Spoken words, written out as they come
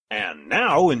And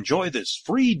now enjoy this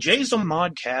free Jason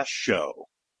Modcast show.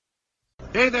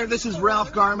 Hey there, this is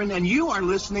Ralph Garman, and you are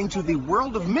listening to the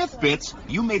World of Myth Bits.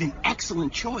 You made an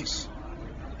excellent choice.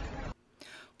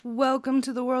 Welcome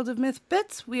to the World of Myth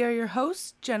Bits. We are your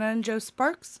hosts, Jenna and Joe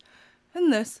Sparks,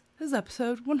 and this is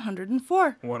episode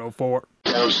 104. 104.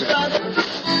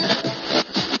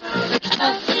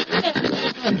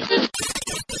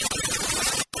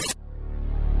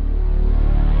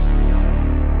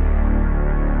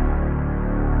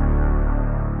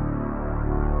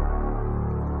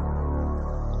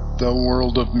 The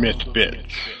World of Myth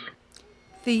Bits.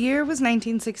 The year was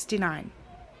 1969.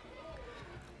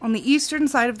 On the eastern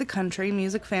side of the country,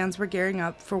 music fans were gearing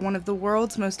up for one of the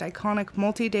world's most iconic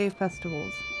multi-day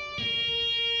festivals.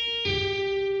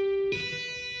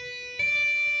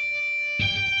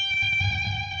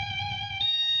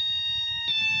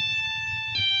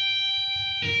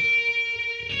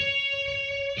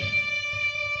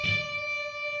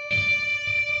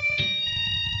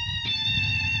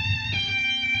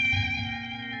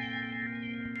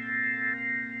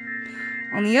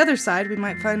 On the other side, we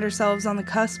might find ourselves on the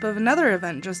cusp of another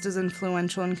event just as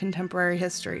influential in contemporary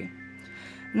history.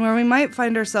 And where we might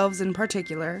find ourselves in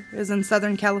particular is in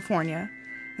Southern California,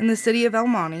 in the city of El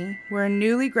Monte, where a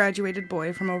newly graduated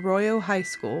boy from Arroyo High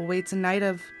School waits a night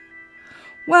of,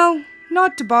 well,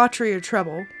 not debauchery or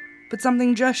trouble, but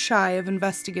something just shy of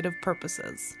investigative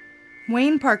purposes.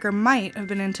 Wayne Parker might have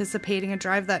been anticipating a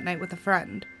drive that night with a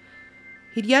friend.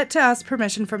 He'd yet to ask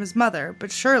permission from his mother,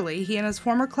 but surely he and his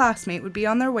former classmate would be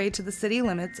on their way to the city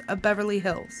limits of Beverly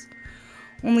Hills,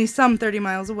 only some 30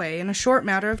 miles away in a short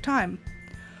matter of time.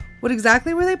 What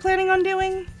exactly were they planning on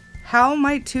doing? How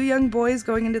might two young boys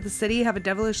going into the city have a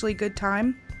devilishly good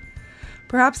time?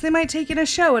 Perhaps they might take in a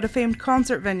show at a famed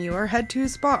concert venue or head to a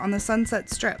spot on the Sunset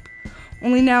Strip,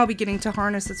 only now beginning to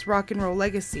harness its rock and roll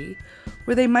legacy,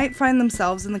 where they might find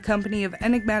themselves in the company of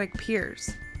enigmatic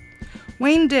peers.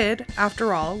 Wayne did,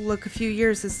 after all, look a few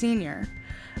years his senior,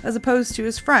 as opposed to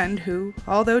his friend who,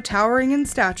 although towering in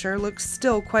stature, looked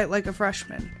still quite like a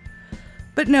freshman.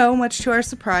 But no, much to our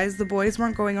surprise, the boys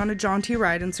weren't going on a jaunty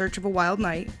ride in search of a wild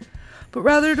night, but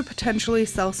rather to potentially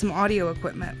sell some audio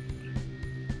equipment.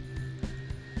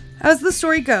 As the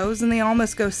story goes, and they all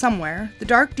must go somewhere, the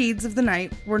dark deeds of the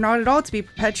night were not at all to be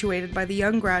perpetuated by the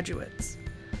young graduates.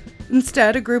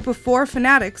 Instead, a group of 4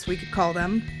 fanatics, we could call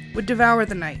them, would devour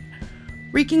the night,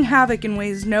 wreaking havoc in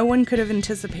ways no one could have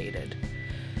anticipated.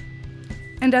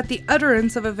 And at the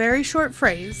utterance of a very short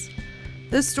phrase,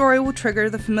 this story will trigger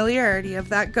the familiarity of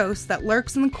that ghost that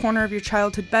lurks in the corner of your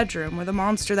childhood bedroom or the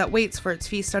monster that waits for its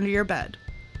feast under your bed.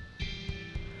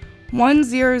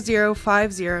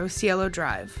 10050 Cielo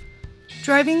Drive.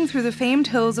 Driving through the famed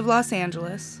hills of Los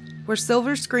Angeles, where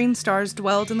silver screen stars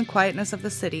dwelled in the quietness of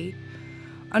the city,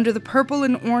 under the purple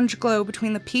and orange glow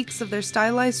between the peaks of their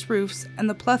stylized roofs and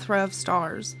the plethora of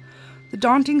stars, the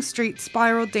daunting street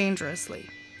spiraled dangerously,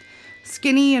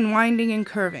 skinny and winding and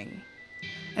curving.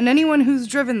 And anyone who's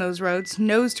driven those roads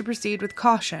knows to proceed with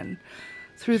caution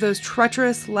through those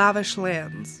treacherous, lavish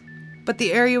lands. But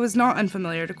the area was not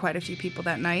unfamiliar to quite a few people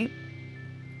that night.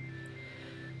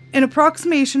 In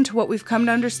approximation to what we've come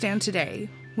to understand today,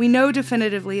 we know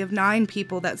definitively of 9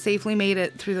 people that safely made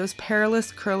it through those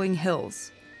perilous, curling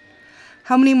hills.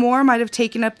 How many more might have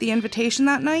taken up the invitation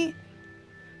that night?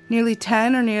 Nearly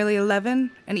 10 or nearly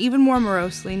 11, and even more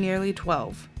morosely, nearly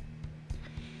 12.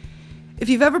 If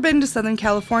you've ever been to Southern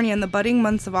California in the budding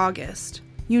months of August,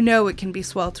 you know it can be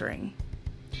sweltering.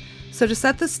 So to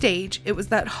set the stage, it was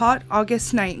that hot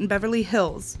August night in Beverly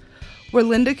Hills where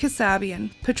Linda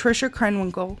Kasabian, Patricia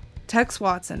Krenwinkel, Tex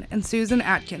Watson, and Susan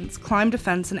Atkins climbed a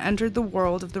fence and entered the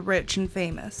world of the rich and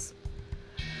famous.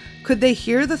 Could they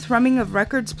hear the thrumming of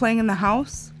records playing in the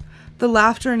house? The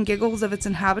laughter and giggles of its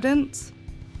inhabitants?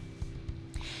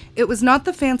 It was not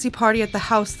the fancy party at the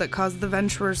house that caused the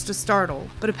venturers to startle,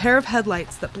 but a pair of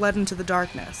headlights that bled into the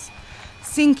darkness,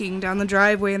 sinking down the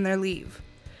driveway in their leave.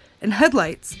 And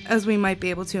headlights, as we might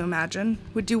be able to imagine,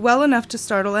 would do well enough to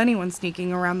startle anyone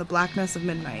sneaking around the blackness of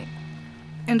midnight.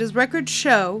 And as records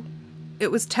show, it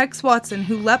was Tex Watson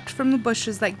who leapt from the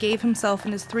bushes that gave himself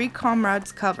and his 3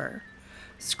 comrades cover,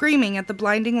 screaming at the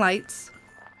blinding lights,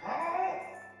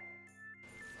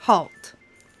 "Halt."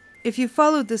 If you've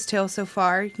followed this tale so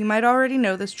far, you might already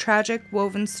know this tragic,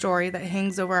 woven story that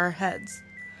hangs over our heads.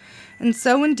 And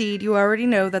so indeed you already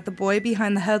know that the boy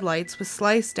behind the headlights was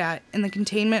sliced at in the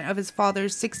containment of his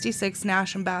father's '66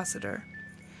 Nash Ambassador.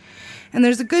 And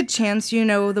there's a good chance you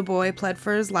know the boy pled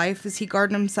for his life as he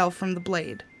guarded himself from the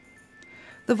blade.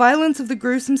 The violence of the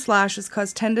gruesome slashes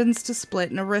caused tendons to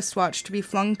split and a wristwatch to be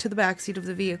flung to the backseat of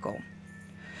the vehicle.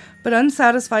 But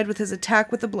unsatisfied with his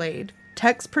attack with the blade,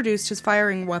 Tex produced his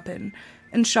firing weapon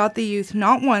and shot the youth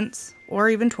not once, or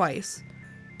even twice,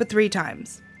 but 3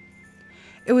 times.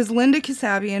 It was Linda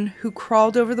Kasabian who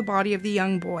crawled over the body of the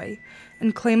young boy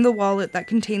and claimed the wallet that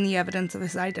contained the evidence of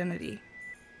his identity.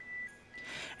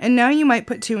 And now you might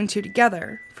put 2 and 2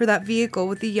 together, for that vehicle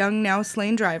with the young, now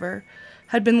slain driver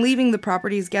had been leaving the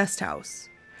property's guest house.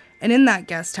 And in that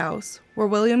guest house, where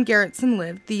William Garretson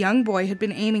lived, the young boy had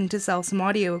been aiming to sell some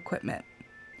audio equipment.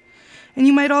 And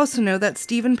you might also know that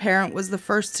Stephen Parent was the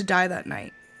first to die that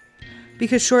night,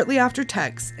 because shortly after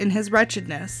Tex, in his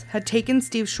wretchedness, had taken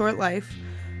Steve's short life,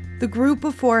 the group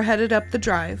of 4 headed up the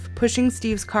drive, pushing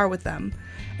Steve's car with them,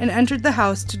 and entered the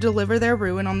house to deliver their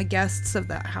ruin on the guests of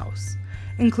that house,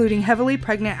 including heavily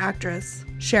pregnant actress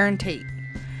Sharon Tate,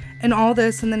 and all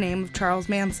this in the name of Charles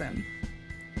Manson.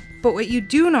 But what you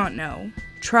do not know,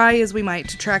 try as we might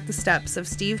to track the steps of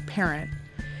Steve Parent,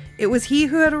 it was he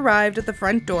who had arrived at the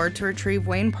front door to retrieve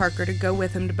Wayne Parker to go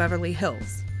with him to Beverly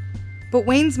Hills. But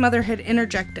Wayne's mother had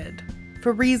interjected,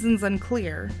 for reasons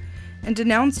unclear, and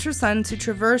denounced her son to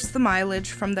traverse the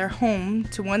mileage from their home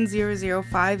to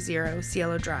 10050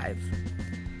 Cielo Drive.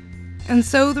 And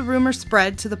so the rumor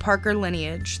spread to the Parker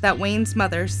lineage that Wayne's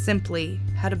mother simply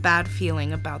had a bad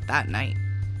feeling about that night.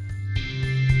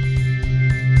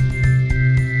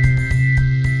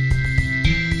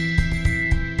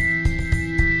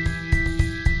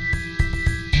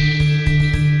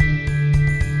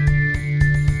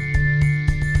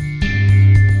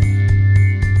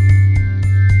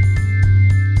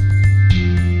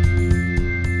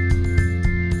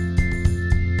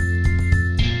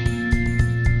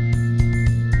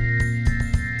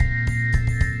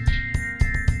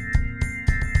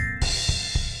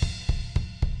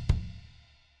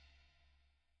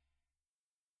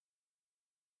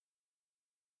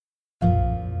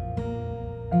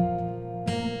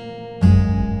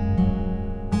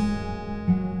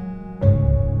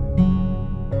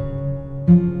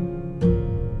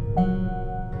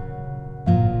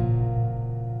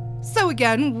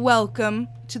 Again, welcome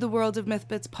to the World of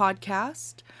Mythbits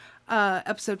podcast,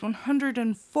 episode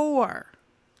 104.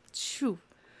 Phew.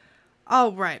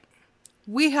 All right,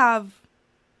 we have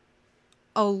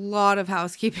a lot of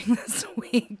housekeeping this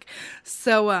week,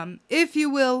 so if you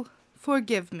will,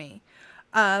 forgive me.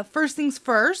 First things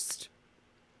first,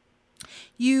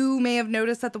 you may have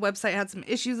noticed that the website had some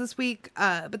issues this week,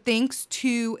 but thanks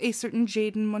to a certain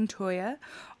Jaden Montoya,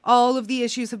 all of the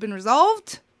issues have been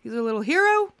resolved. He's a little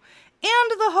hero.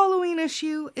 And the Halloween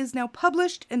issue is now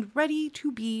published and ready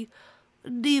to be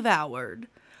devoured.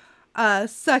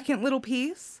 Second little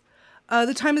piece.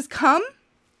 The time has come,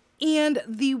 and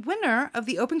the winner of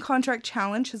the Open Contract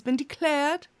Challenge has been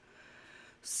declared.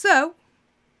 So,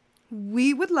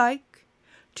 we would like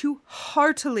to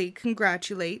heartily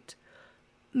congratulate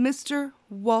Mr.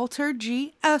 Walter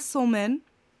G. Esselman.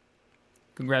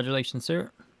 Congratulations, sir.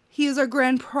 He is our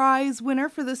grand prize winner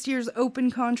for this year's Open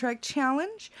Contract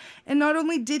Challenge. And not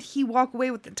only did he walk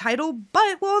away with the title,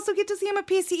 but we'll also get to see him at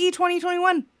PCE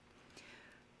 2021.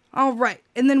 All right.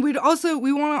 And then we want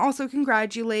to also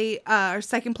congratulate our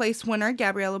second place winner,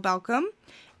 Gabriella Balcom,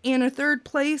 and our third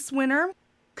place winner,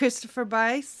 Christopher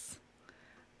Bice.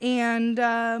 And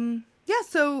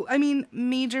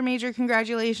major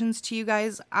congratulations to you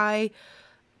guys. I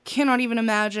cannot even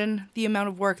imagine the amount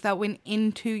of work that went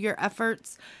into your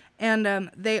efforts. And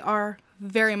they are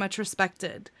very much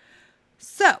respected.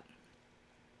 So,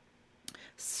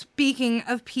 speaking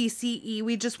of PCE,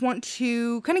 we just want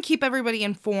to kind of keep everybody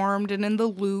informed and in the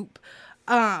loop.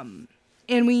 And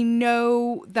we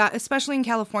know that, especially in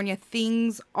California,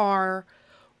 things are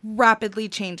rapidly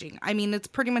changing. I mean, it's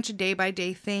pretty much a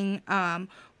day-by-day thing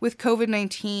with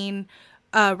COVID-19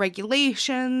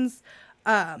 regulations.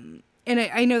 And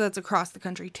I know that's across the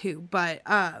country too, but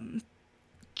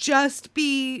just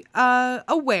be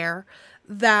aware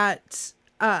that,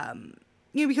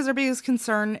 because our biggest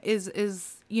concern is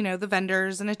the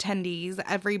vendors and attendees,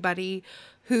 everybody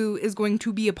who is going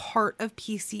to be a part of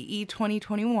PCE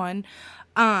 2021.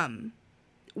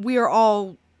 We are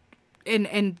all,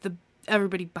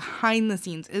 everybody behind the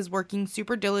scenes is working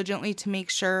super diligently to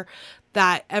make sure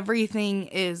that everything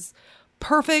is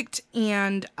perfect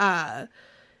and,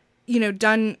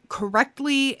 done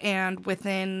correctly and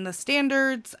within the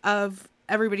standards of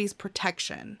everybody's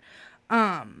protection.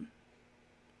 And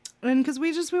because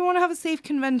we want to have a safe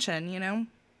convention,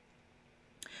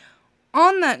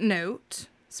 On that note,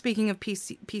 speaking of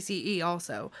PCE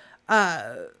also,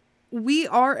 I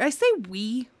say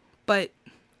we, but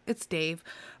it's Dave,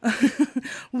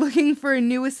 looking for a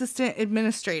new assistant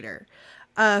administrator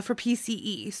for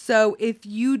PCE. So if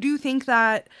you do think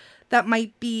that that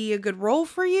might be a good role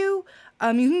for you,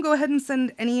 you can go ahead and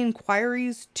send any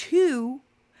inquiries to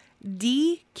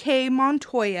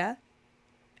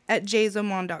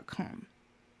dkmontoya@jzomon.com.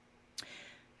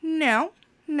 Now,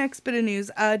 next bit of news.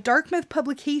 Dark Myth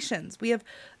Publications.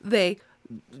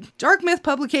 Dark Myth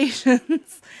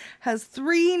Publications has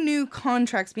 3 new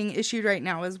contracts being issued right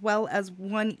now, as well as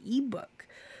 1 ebook.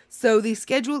 So the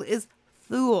schedule is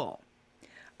full.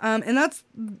 And that's,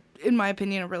 in my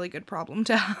opinion, a really good problem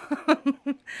to have.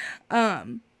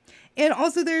 And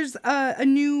also there's a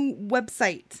new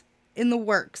website in the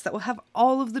works that will have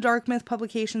all of the Dark Myth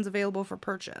publications available for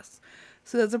purchase.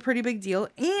 So that's a pretty big deal.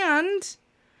 And,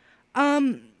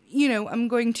 I'm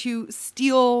going to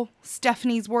steal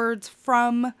Stephanie's words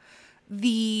from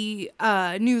the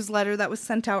newsletter that was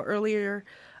sent out earlier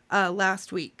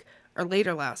last week, or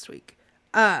later last week.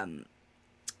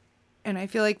 And I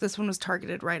feel like this one was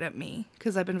targeted right at me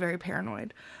because I've been very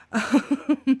paranoid.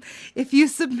 If you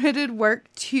submitted work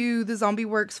to the Zombie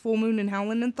Works Full Moon and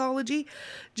Howlin' anthology,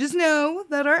 just know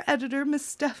that our editor, Miss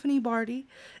Stephanie Barty,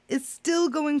 is still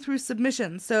going through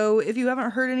submissions. So if you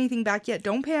haven't heard anything back yet,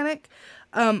 don't panic.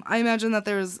 I imagine that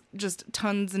there's just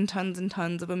tons and tons and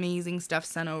tons of amazing stuff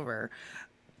sent over.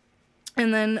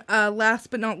 And then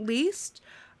last but not least,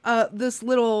 this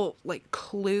little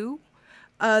clue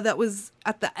that was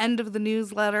at the end of the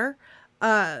newsletter,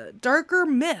 Darker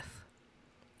Myth,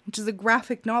 which is a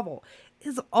graphic novel,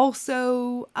 is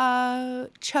also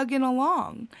chugging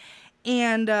along.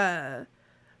 And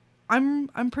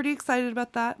I'm pretty excited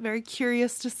about that. Very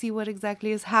curious to see what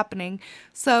exactly is happening.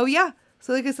 So yeah.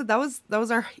 So like I said, that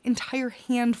was our entire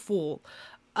handful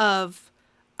of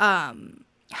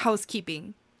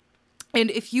housekeeping.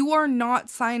 And if you are not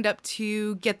signed up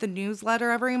to get the newsletter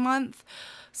every month,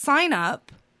 sign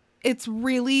up. It's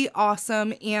really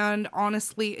awesome. And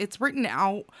honestly, it's written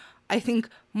out, I think,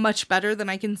 much better than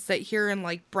I can sit here and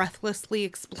breathlessly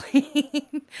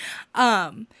explain.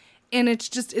 And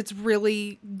it's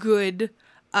really good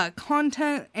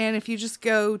content. And if you just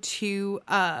go to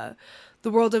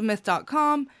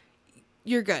theworldofmyth.com,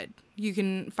 you're good. You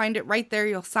can find it right there.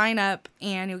 You'll sign up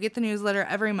and you'll get the newsletter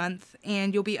every month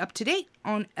and you'll be up to date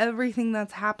on everything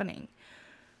that's happening.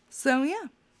 So yeah.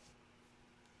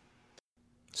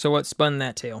 So what spun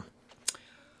that tale?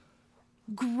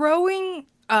 Growing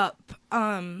up,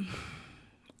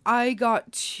 I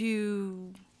got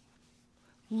to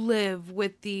live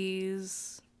with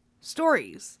these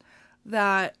stories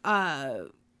that my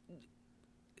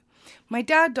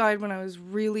dad died when I was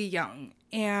really young,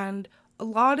 and a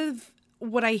lot of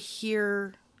what I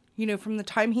hear, from the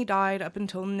time he died up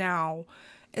until now,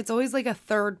 it's always like a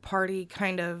third party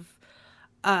kind of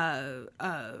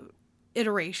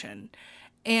iteration.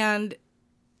 And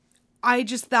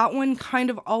that one kind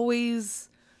of always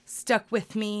stuck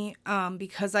with me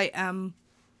because I am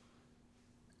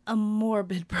a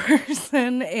morbid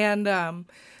person, and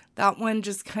that one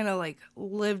just kind of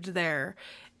lived there.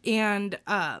 And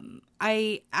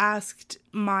I asked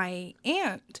my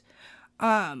aunt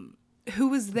who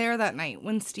was there that night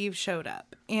when Steve showed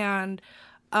up. And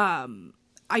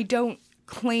I don't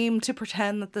claim to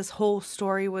pretend that this whole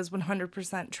story was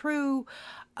 100% true.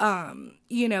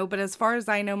 But as far as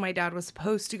I know, my dad was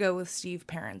supposed to go with Steve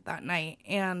Parent that night.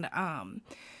 And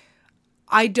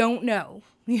I don't know.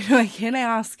 I can't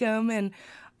ask him. And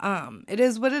it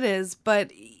is what it is.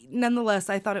 But nonetheless,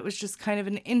 I thought it was just kind of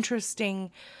an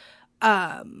interesting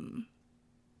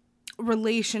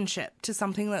relationship to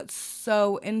something that's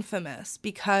so infamous,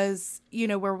 because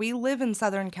where we live in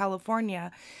Southern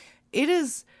California, it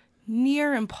is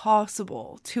near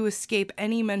impossible to escape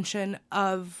any mention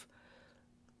of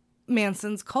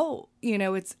Manson's cult.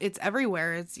 It's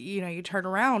everywhere. It's you turn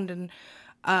around and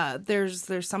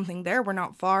there's something there. We're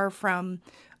not far from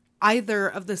either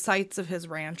of the sites of his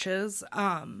ranches.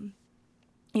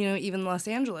 Even Los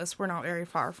Angeles, we're not very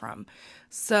far from.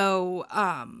 So,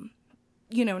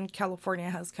 and California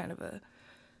has kind of a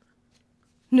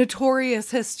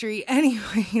notorious history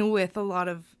anyway with a lot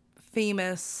of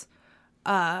famous,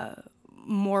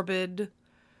 morbid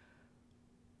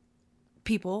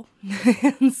people.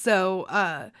 And so,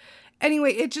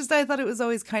 anyway, I thought it was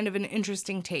always kind of an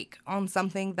interesting take on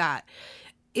something that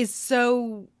is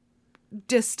so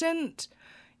distant,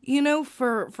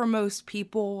 for most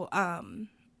people.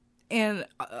 And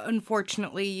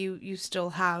unfortunately, you still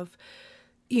have,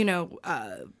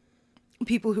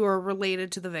 people who are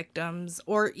related to the victims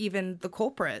or even the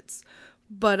culprits.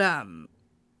 But, and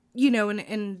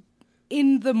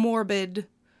in the morbid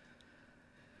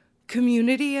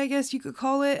community, I guess you could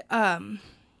call it,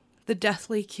 the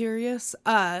deathly curious,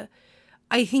 I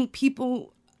think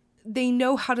people they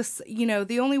know how to,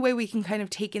 the only way we can kind of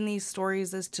take in these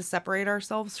stories is to separate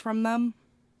ourselves from them,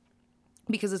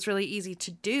 because it's really easy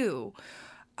to do.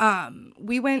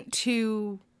 We went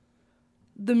to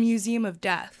the Museum of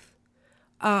Death,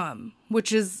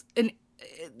 which is a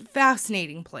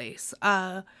fascinating place.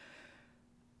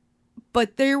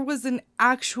 But there was an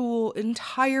actual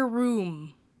entire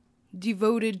room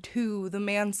devoted to the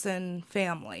Manson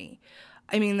family.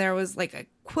 I mean, there was like a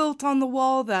quilt on the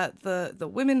wall that the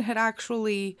women had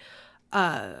actually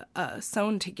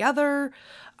sewn together.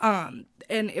 And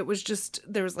it was just,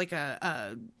 there was like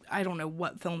I don't know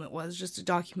what film it was, just a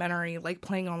documentary like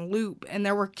playing on loop. And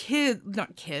there were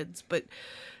not kids, but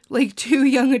like 2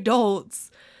 young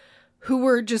adults who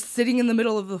were just sitting in the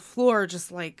middle of the floor, just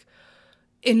like,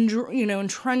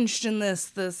 entrenched in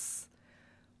this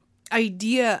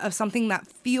idea of something that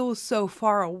feels so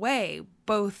far away,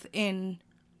 both in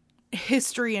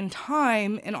history and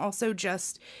time, and also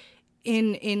just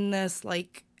in this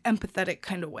like empathetic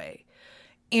kind of way.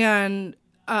 And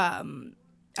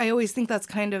I always think that's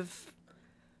kind of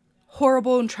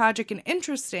horrible and tragic and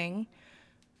interesting.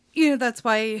 That's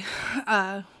why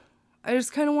I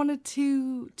just kind of wanted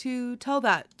to tell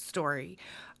that story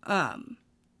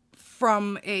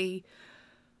from a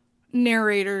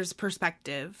narrator's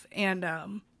perspective. And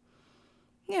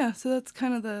so that's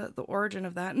kind of the origin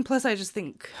of that. And plus, I just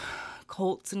think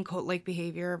cults and cult-like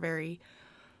behavior are very,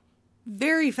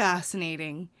 very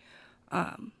fascinating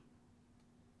from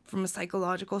a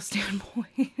psychological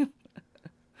standpoint.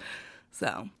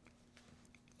 So,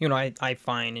 I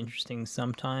find interesting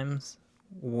sometimes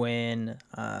when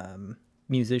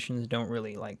musicians don't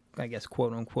really, like, I guess,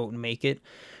 quote unquote, make it.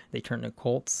 They turn to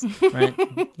cults, right?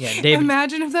 Yeah, David.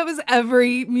 Imagine if that was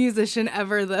every musician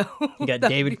ever, though. You got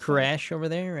David Koresh over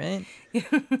there, right? Yeah.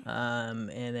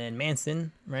 And then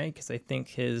Manson, right? Because I think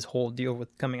his whole deal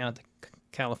with coming out to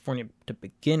California to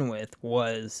begin with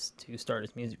was to start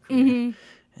his music career.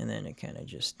 Mm-hmm. And then it kind of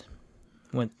just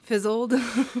fizzled.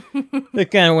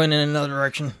 It kind of went in another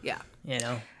direction. Yeah.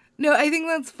 No, I think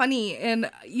that's funny. And,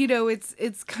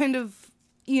 it's kind of,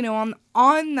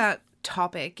 on that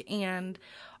topic, and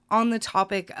on the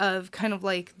topic of kind of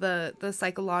like the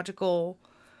psychological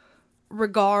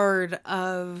regard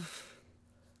of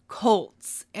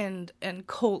cults and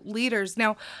cult leaders.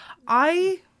 Now,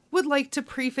 I would like to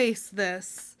preface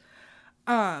this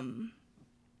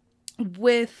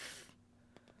with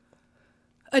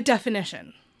a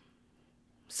definition.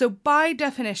 So by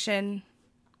definition,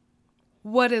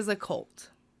 what is a cult?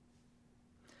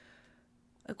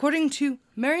 According to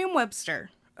Merriam-Webster,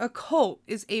 a cult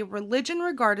is a religion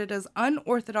regarded as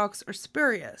unorthodox or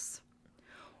spurious,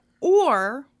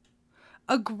 or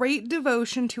a great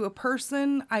devotion to a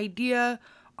person, idea,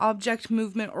 object,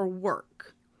 movement, or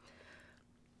work.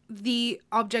 The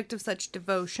object of such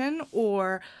devotion,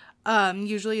 or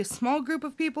usually a small group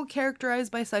of people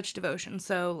characterized by such devotion.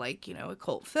 So like, a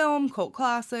cult film, cult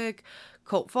classic,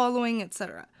 cult following,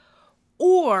 etc.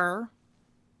 Or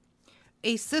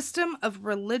a system of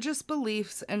religious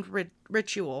beliefs and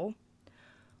ritual.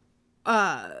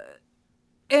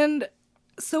 And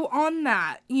so on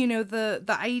that,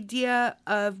 the idea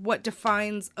of what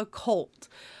defines a cult,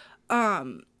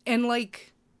 and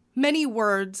like many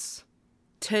words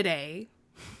today,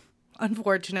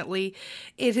 unfortunately,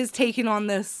 it has taken on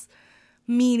this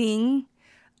meaning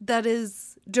that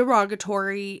is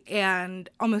derogatory and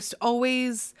almost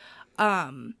always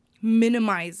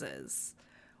minimizes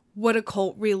what a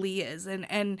cult really is.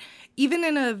 And even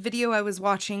in a video I was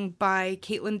watching by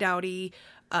Caitlin Dowdy,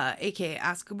 aka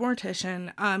Ask a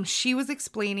Mortician, she was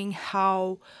explaining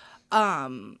how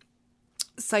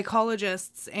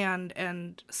psychologists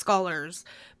and scholars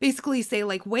basically say,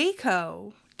 like,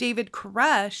 Waco, David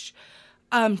Koresh,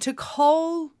 to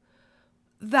call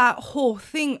that whole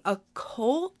thing a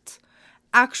cult,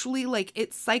 actually, like,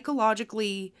 it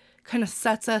psychologically kind of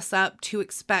sets us up to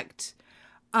expect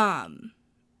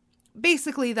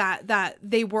basically that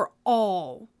they were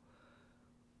all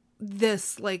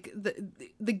this, like,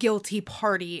 the guilty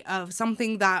party of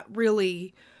something that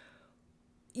really,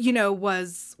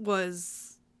 was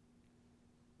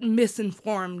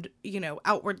misinformed,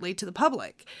 outwardly to the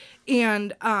public.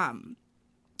 And I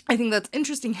think that's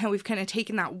interesting how we've kind of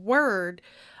taken that word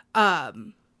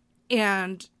and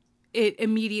it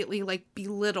immediately, like,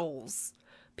 belittles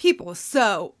people.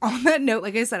 So on that note,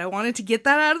 like I said, I wanted to get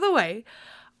that out of the way.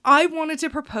 I wanted to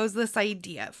propose this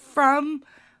idea from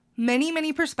many,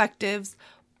 many perspectives,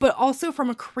 but also from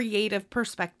a creative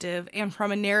perspective and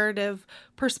from a narrative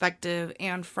perspective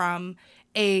and from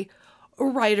a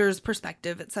writer's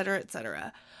perspective, etc.,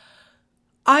 etc.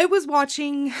 I was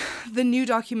watching the new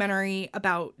documentary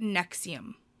about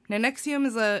NXIVM. Now,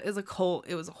 NXIVM is a cult.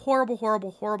 It was a horrible,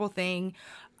 horrible, horrible thing.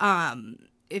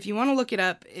 If you want to look it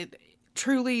up, it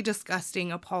truly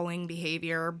disgusting, appalling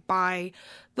behavior by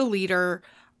the leader.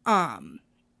 And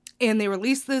they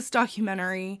released this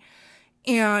documentary,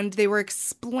 and they were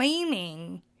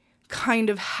explaining kind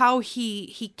of how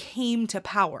he came to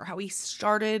power, how he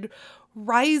started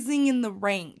rising in the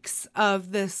ranks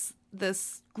of this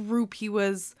group he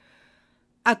was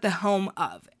at the helm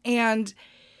of. And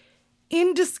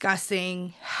in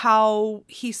discussing how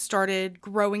he started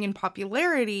growing in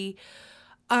popularity,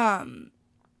 a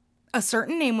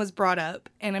certain name was brought up,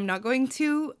 and I'm not going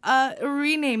to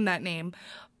rename that name,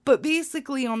 but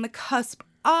basically on the cusp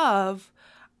of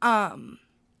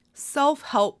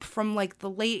self-help from like the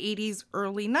late 80s,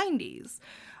 early 90s.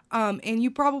 And you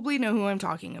probably know who I'm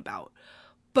talking about.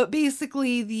 But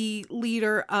basically the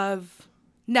leader of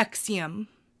NXIVM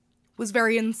was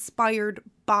very inspired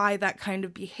by that kind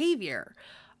of behavior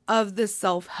of this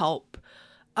self-help.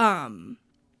 I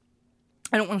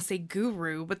don't want to say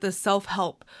guru, but the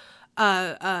self-help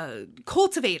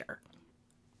cultivator.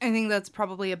 I think that's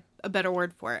probably a better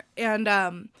word for it.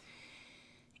 And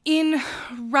in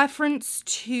reference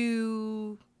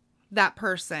to that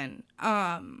person,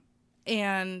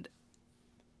 and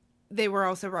they were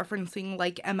also referencing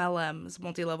like MLMs,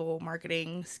 multi-level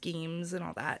marketing schemes and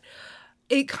all that.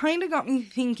 It kind of got me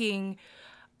thinking,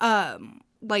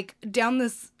 like down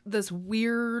this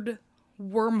weird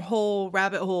wormhole,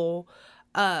 rabbit hole,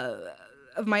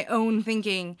 of my own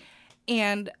thinking.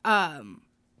 And,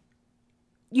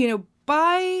 you know,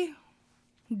 by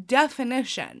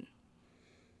definition,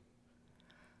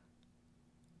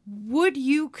 would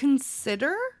you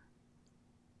consider,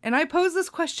 and I pose this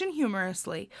question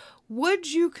humorously,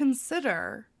 would you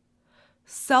consider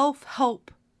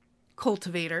self-help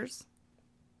cultivators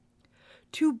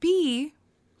to be,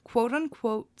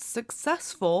 quote-unquote,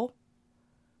 successful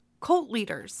cult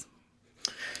leaders?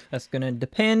 That's going to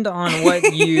depend on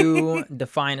what you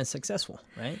define as successful,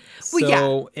 right?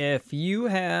 Well, if you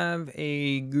have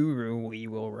a guru, we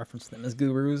will reference them as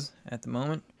gurus at the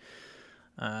moment.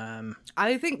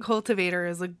 I think cultivator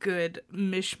is a good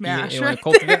mishmash. You want to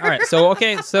cultivate? All right.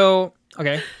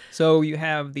 So you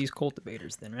have these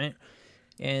cultivators then, right?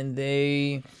 And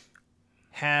they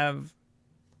have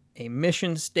a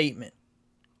mission statement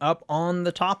up on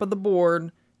the top of the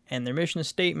board, and their mission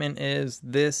statement is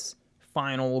this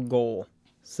final goal.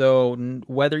 So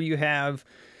whether you have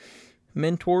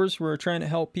mentors who are trying to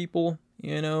help people,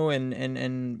 you know,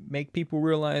 and make people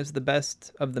realize the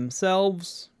best of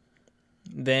themselves,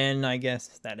 then I guess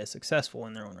that is successful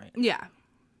in their own right. Yeah.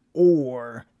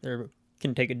 Or they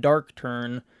can take a dark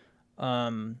turn.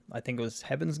 I think it was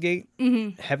Heaven's Gate.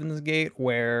 Mm-hmm. Heaven's Gate,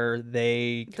 where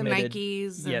they committed... The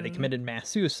Nikes. Yeah, they committed mass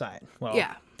suicide. Well,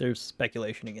 yeah. There's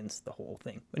speculation against the whole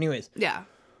thing. But anyways. Yeah.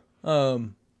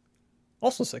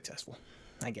 Also successful,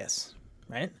 I guess.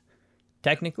 Right?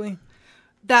 Technically.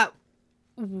 That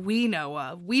we know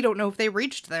of. We don't know if they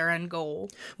reached their end goal.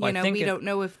 We don't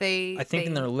know if they... I think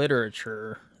in their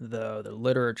literature, though, the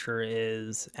literature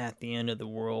is at the end of the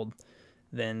world,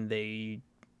 then they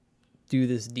do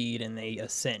this deed and they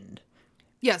ascend.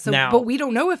 Yeah, so now, but we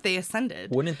don't know if they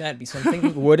ascended. Wouldn't that be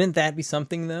something? Wouldn't that be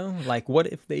something, though? Like, what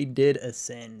if they did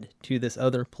ascend to this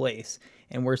other place,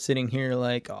 and we're sitting here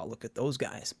like, oh, look at those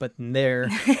guys, but they're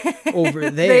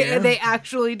over there. They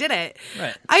actually did it.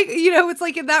 Right. It's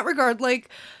like in that regard, like,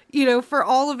 you know, for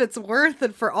all of its worth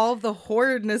and for all of the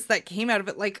horridness that came out of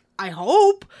it, like, I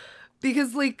hope,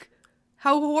 because, like,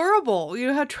 how horrible, you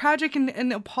know, how tragic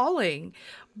and appalling.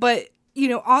 But, you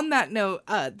know, on that note,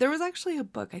 there was actually a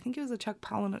book, I think it was a Chuck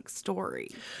Palahniuk story,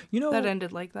 you know, that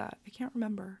ended like that. I can't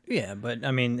remember. Yeah, but,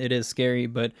 I mean, it is scary,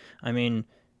 but, I mean,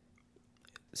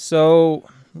 so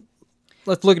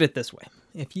let's look at it this way.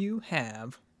 If you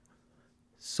have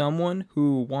someone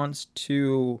who wants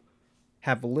to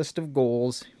have a list of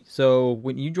goals, so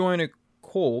when you join a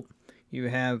cult, you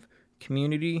have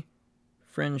community,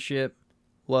 friendship,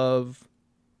 love,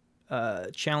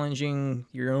 challenging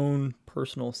your own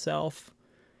personal self,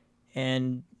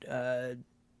 and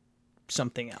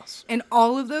something else. And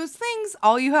all of those things,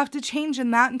 all you have to change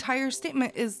in that entire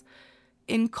statement is,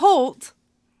 in cult,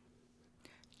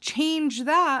 change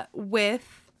that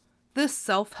with the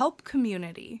self-help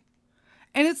community.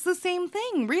 And it's the same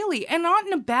thing, really, and not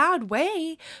in a bad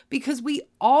way, because we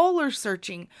all are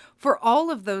searching for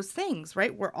all of those things,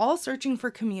 right? We're all searching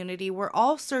for community. We're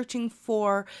all searching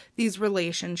for these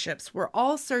relationships. We're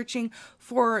all searching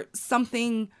for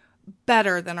something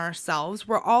better than ourselves.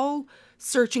 We're all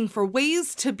searching for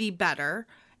ways to be better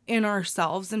in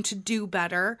ourselves and to do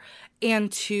better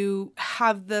and to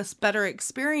have this better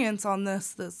experience on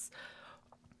this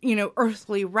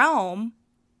earthly realm.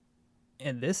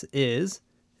 And this is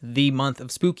the month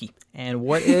of spooky. And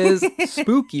what is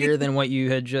spookier than what you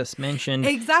had just mentioned?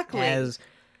 Exactly. As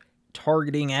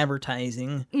targeting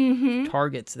advertising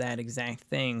targets that exact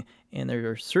thing. And there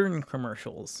are certain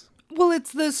commercials. Well,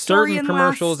 it's the story in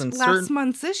commercials last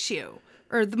month's issue,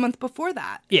 or the month before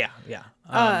that. Yeah.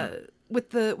 With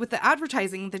the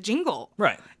advertising, the jingle.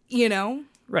 Right.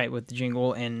 Right, with the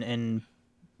jingle and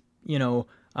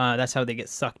that's how they get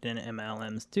sucked into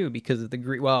MLMs too, because of the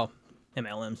greed. Well,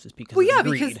 MLMs just because of the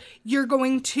greed. Because you're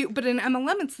going to, but in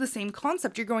MLM it's the same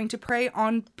concept. You're going to prey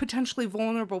on potentially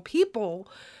vulnerable people,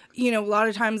 a lot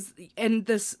of times, and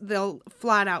they'll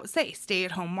flat out say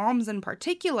stay-at-home moms in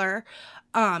particular,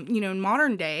 in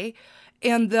modern day.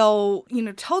 And they'll,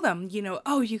 tell them,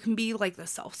 oh, you can be like the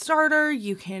self-starter.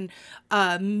 You can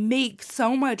make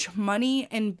so much money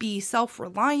and be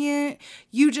self-reliant.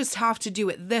 You just have to do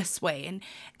it this way.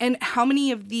 And how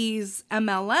many of these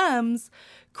MLMs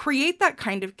create that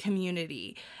kind of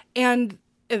community? And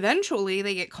eventually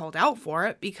they get called out for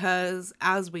it because,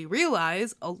 as we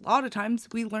realize, a lot of times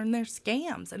we learn they're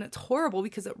scams. And it's horrible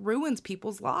because it ruins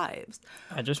people's lives.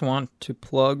 I just want to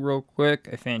plug real quick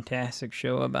a fantastic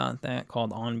show about that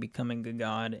called On Becoming a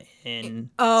God in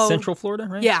Central Florida,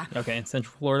 right? Yeah. Okay, in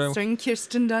Central Florida. Starring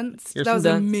Kirsten Dunst. That was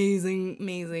amazing.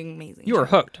 You were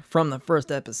hooked from the first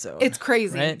episode. It's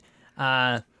crazy.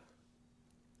 Right?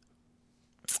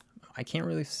 I can't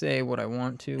really say what I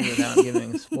want to without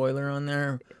giving a spoiler on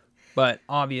there, but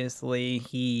obviously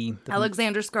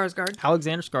Alexander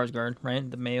Skarsgård,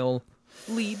 right? The male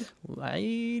lead,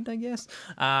 I guess.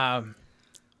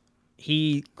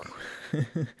 He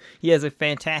has a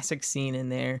fantastic scene in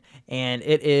there, and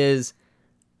it is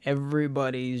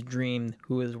everybody's dream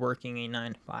who is working a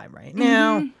 9-to-5 right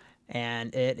now,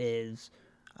 and it is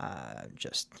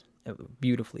just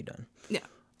beautifully done. Yeah.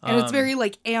 And it's very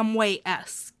like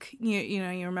Amway-esque. You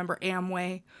remember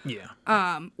Amway?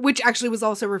 Yeah. Which actually was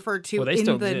also referred to in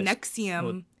the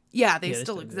NXIVM. Well, they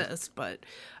still exist, but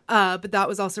that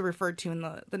was also referred to in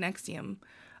the NXIVM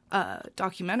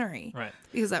documentary. Right.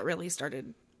 Because that really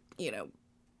started,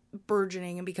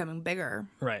 burgeoning and becoming bigger.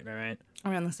 Right.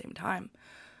 Around the same time.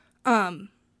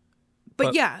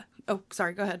 But yeah. Oh,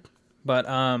 sorry, go ahead. But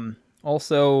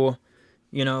also,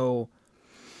 if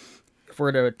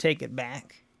we're to take it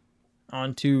back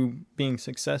onto being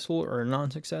successful or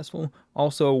non-successful,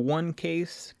 also one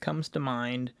case comes to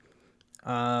mind,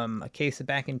 a case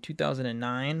back in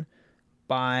 2009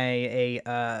 by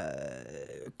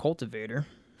a cultivator.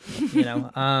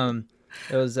 It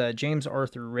was James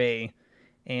Arthur Ray,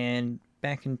 and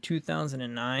back in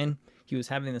 2009 he was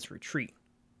having this retreat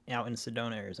out in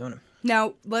Sedona, Arizona.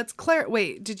 Now let's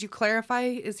wait, did you clarify?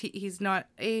 Is he's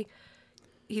a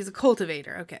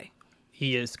cultivator? Okay.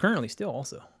 He is currently still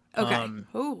also. Okay.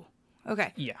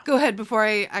 Okay. Yeah. Go ahead before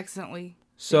I accidentally.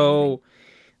 So,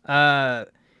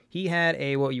 he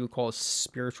had what you would call a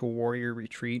spiritual warrior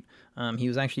retreat. He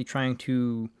was actually trying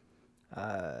to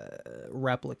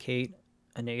replicate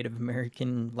a Native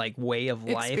American way of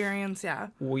life. Experience, yeah.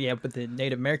 Well, yeah, but the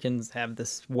Native Americans have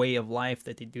this way of life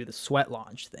that they do the sweat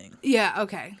lodge thing. Yeah.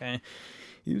 Okay. Okay.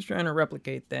 He was trying to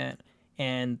replicate that,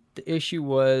 and the issue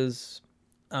was,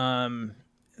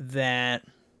 that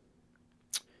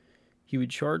he would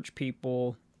charge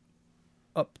people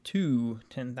up to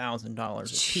 $10,000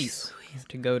 a piece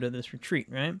to go to this retreat,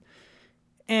 right?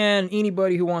 And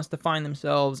anybody who wants to find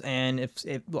themselves, and if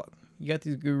look, you got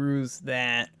these gurus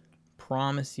that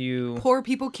promise you poor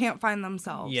people can't find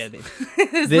themselves. Yeah,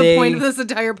 is the point of this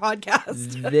entire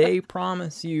podcast. They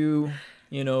promise you,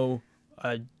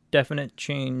 a definite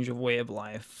change of way of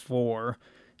life for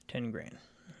 $10,000.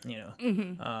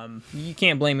 You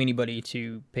can't blame anybody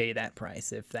to pay that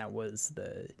price if that was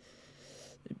the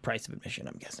price of admission,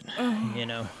 I'm guessing.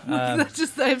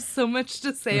 I have so much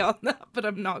to say on that, but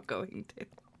I'm not going to.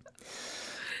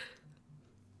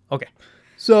 Okay.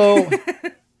 So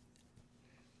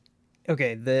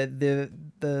the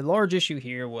large issue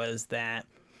here was that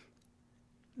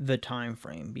the time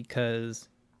frame, because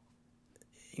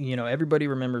everybody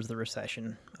remembers the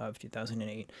recession of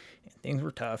 2008 and things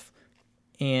were tough.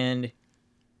 And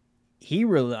he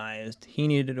realized he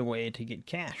needed a way to get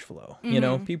cash flow.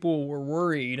 People were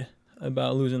worried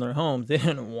about losing their homes. They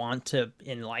didn't want to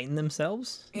enlighten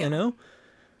themselves,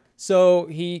 So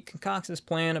he concocts this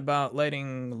plan about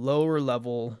letting lower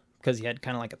level, because he had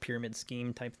kind of like a pyramid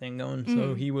scheme type thing going.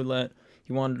 So he wanted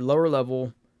lower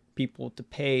level people to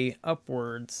pay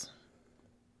upwards,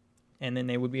 and then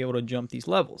they would be able to jump these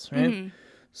levels, right?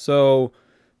 So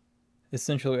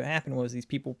essentially what happened was these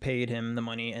people paid him the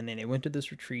money, and then they went to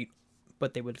this retreat,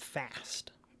 but they would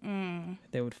fast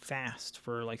They would fast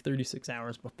for like 36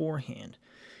 hours beforehand,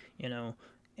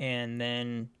 and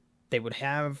then they would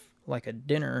have like a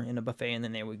dinner in a buffet, and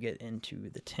then they would get into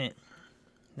the tent.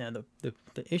 Now,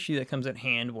 the issue that comes at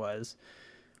hand was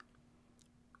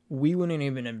we wouldn't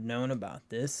even have known about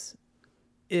this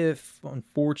if,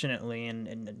 unfortunately,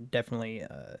 and definitely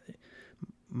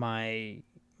my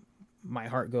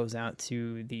heart goes out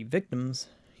to the victims,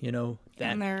 that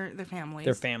and their families.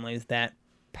 Their families that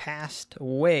passed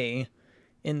away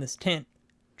in this tent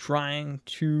trying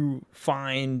to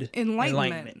find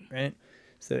enlightenment, right?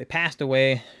 So they passed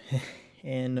away,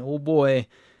 and oh boy,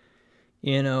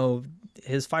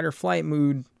 his fight or flight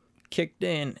mood kicked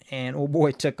in, and oh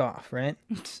boy took off, right?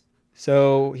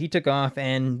 So he took off,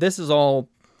 and this is all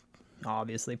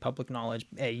obviously public knowledge.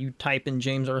 Hey, you type in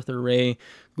James Arthur Ray,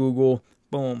 Google,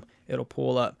 boom, it'll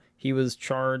pull up. He was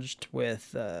charged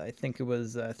with, I think it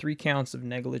was 3 counts of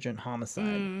negligent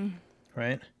homicide,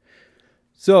 right?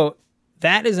 So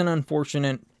that is an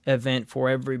unfortunate event for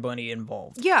everybody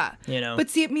involved. Yeah.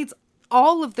 But see, it meets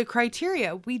all of the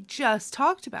criteria we just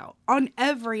talked about on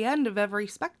every end of every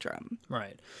spectrum.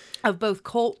 Right. Of both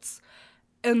cults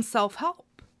and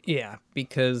self-help. Yeah,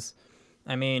 because,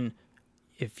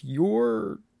 if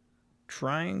you're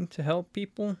trying to help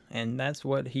people, and that's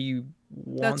what he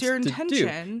wants your to do,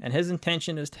 intention. and his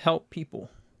intention is to help people,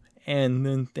 and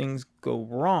then things go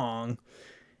wrong,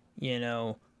 you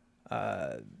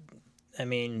gotta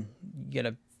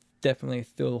definitely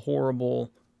feel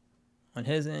horrible on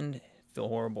his end, feel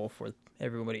horrible for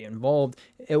everybody involved.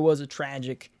 It was a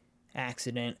tragic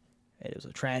accident. It was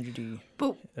a tragedy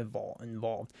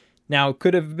involved. Now,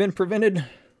 could have been prevented?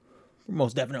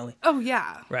 Most definitely. Oh,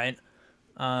 yeah. Right?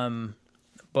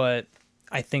 But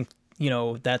I think,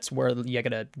 that's where you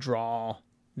gotta draw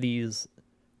these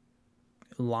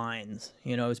lines.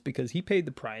 It's because he paid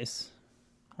the price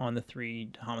on the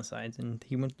 3 homicides, and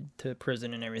he went to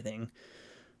prison and everything,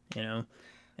 and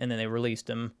then they released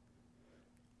him.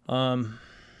 And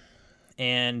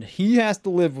he has to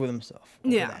live with himself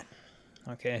over that.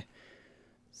 Okay?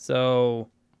 So,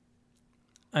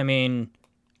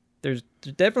 there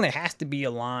definitely has to be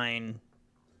a line,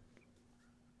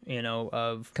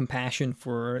 of compassion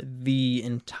for the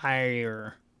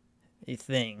entire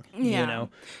thing. Yeah.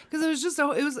 Because it was just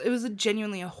it was a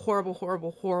genuinely a horrible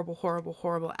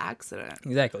accident.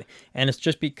 Exactly. And it's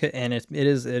just because, and it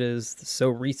is so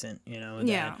recent,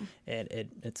 that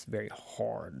it's very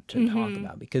hard to talk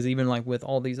about, because even like with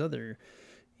all these other,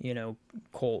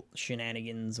 cult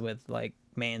shenanigans with like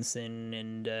Manson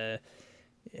and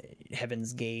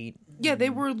Heaven's Gate. Yeah, they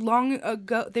were long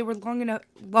ago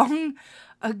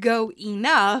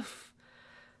enough.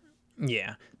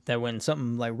 Yeah, that when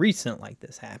something like recent like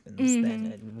this happens, then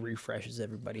it refreshes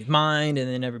everybody's mind, and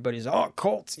then everybody's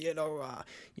cults,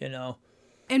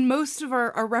 And most of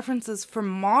our references for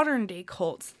modern day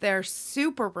cults, they're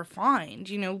super refined,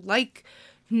 like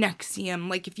NXIVM.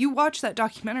 Like if you watch that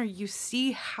documentary, you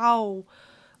see how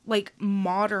like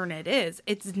modern it is.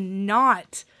 It's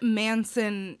not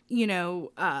Manson,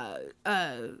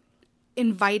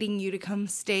 inviting you to come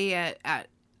stay at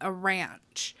a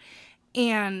ranch.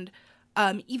 And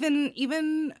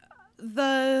even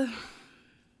the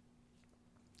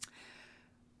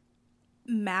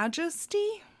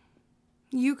majesty,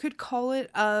 you could call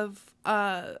it, of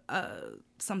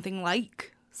something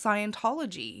like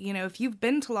Scientology. If you've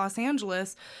been to Los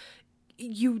Angeles,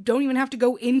 you don't even have to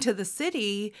go into the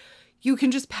city. You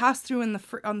can just pass through on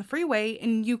the freeway,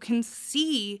 and you can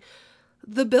see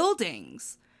the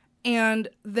buildings, and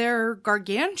they're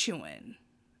gargantuan,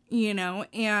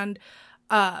 and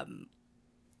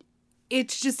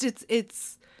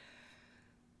it's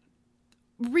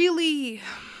really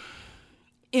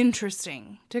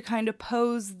interesting to kind of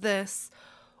pose this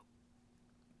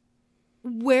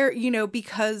where,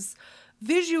 because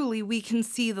visually we can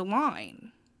see the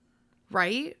line,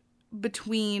 right?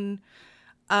 Between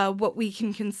what we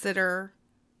can consider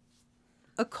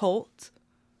a cult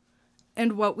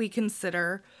and what we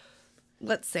consider,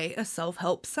 let's say, a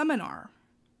self-help seminar.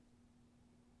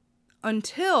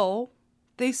 Until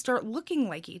they start looking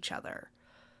like each other.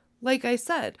 Like I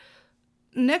said,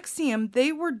 NXIVM,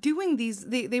 they were doing these,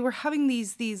 they were having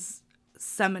these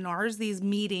seminars, these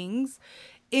meetings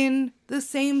in the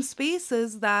same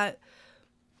spaces that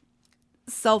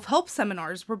self-help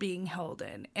seminars were being held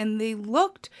in, and they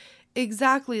looked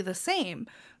exactly the same.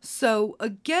 So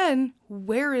again,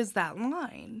 where is that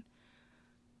line?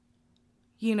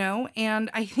 And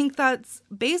I think that's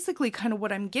basically kind of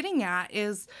what I'm getting at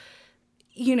is,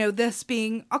 this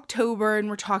being October and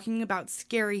we're talking about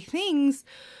scary things,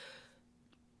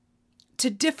 to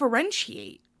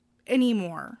differentiate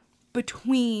anymore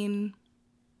between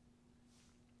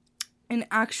an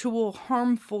actual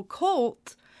harmful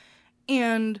cult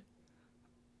and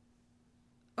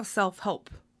a self-help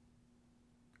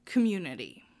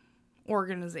community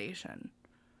organization.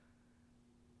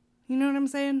 You know what I'm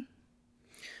saying?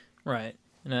 Right.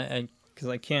 And because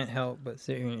I can't help but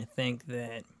sit here and think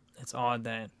that it's odd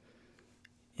that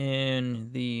in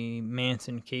the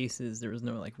Manson cases, there was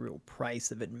no like real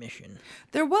price of admission.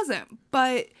 There wasn't,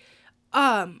 but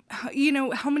you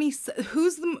know,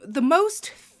 who's the most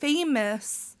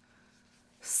famous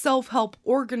self-help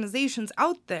organizations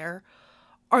out there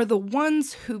are the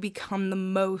ones who become the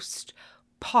most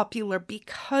popular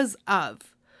because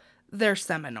of their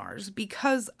seminars,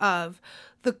 because of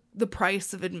the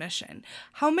price of admission.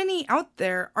 How many out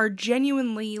there are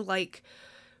genuinely like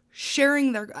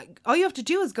sharing all you have to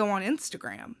do is go on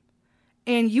Instagram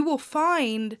and you will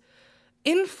find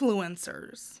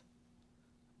influencers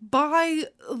by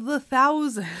the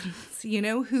thousands, you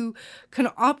know, who can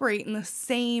operate in the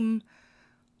same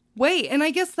way. And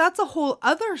I guess that's a whole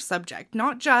other subject,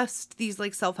 not just these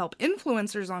like self-help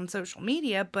influencers on social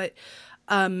media, but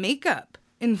makeup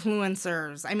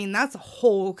influencers. I mean, that's a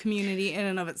whole community in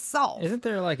and of itself. Isn't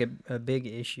there like a big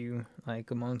issue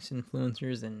like amongst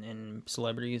influencers and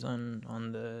celebrities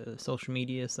on the social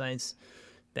media sites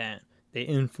that they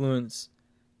influence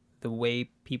the way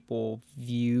people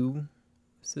view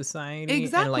society?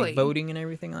 Exactly. And like voting and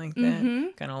everything like that? Mm-hmm.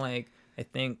 Kind of like, I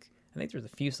think there's a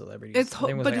few celebrities. I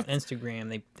think it was like on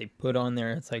Instagram, they put on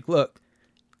there, it's like, look,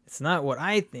 it's not what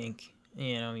I think,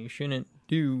 you know, you shouldn't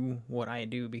do what I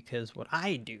do because what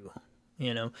I do,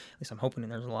 you know, at least I'm hoping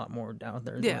there's a lot more out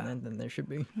there than there should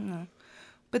be. Yeah.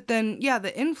 But then,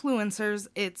 the influencers,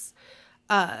 it's,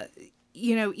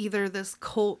 you know, either this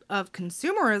cult of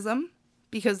consumerism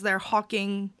because they're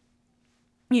hawking,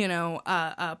 you know,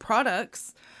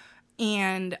 products,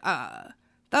 and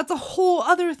that's a whole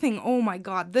other thing. Oh my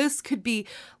God, this could be,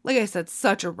 like I said,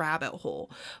 such a rabbit hole.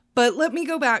 But let me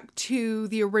go back to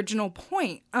the original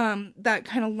point, that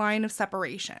kind of line of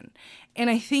separation. And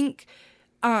I think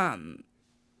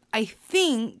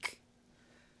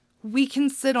we can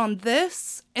sit on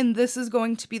this, and this is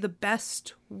going to be the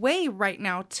best way right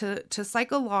now to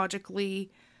psychologically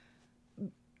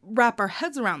wrap our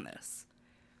heads around this.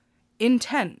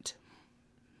 Intent.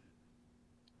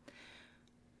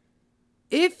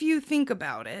 If you think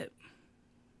about it,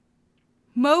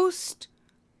 most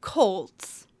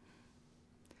cults,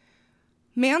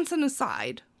 Manson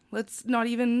aside, let's not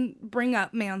even bring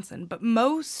up Manson, but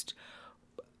most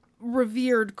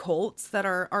revered cults that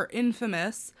are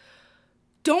infamous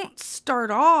don't start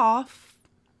off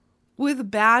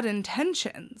with bad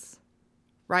intentions,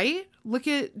 right? Look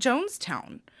at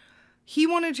Jonestown. He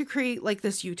wanted to create like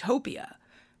this utopia.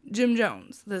 Jim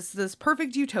Jones, this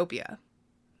perfect utopia.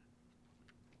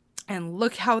 And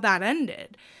look how that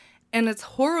ended. And it's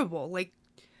horrible. Like,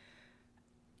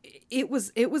 it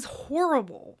was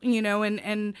horrible, you know,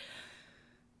 and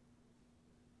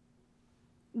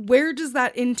where does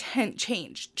that intent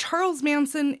change? Charles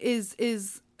Manson is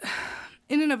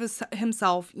in and of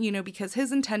himself, you know, because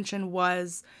his intention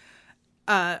was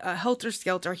a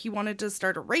helter-skelter. He wanted to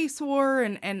start a race war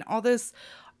and all this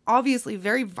obviously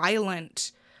very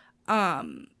violent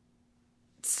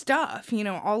stuff, you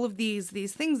know, all of these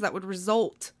things that would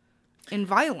result in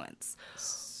violence.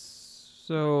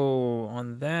 So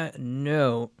on that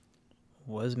note,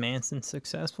 was Manson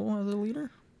successful as a leader?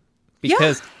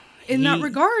 Because in that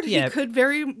regard, he could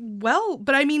very well,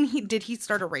 but I mean, did he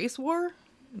start a race war?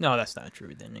 No, that's not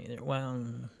true then either. Well,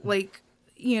 like,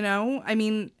 you know, I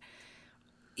mean,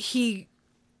 he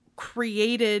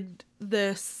created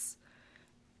this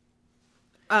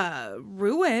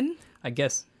ruin. I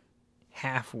guess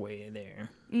halfway there.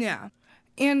 Yeah.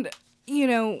 And, you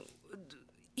know,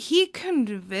 he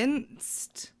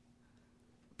convinced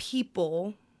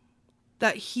people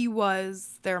that he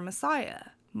was their messiah,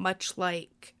 much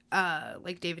like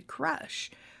David Koresh.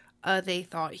 They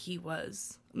thought he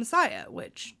was messiah,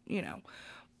 which, you know,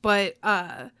 but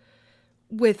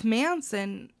with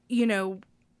Manson, you know,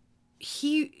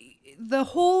 the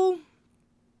whole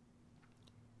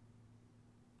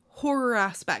horror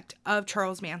aspect of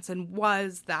Charles Manson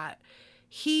was that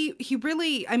he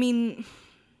really, I mean,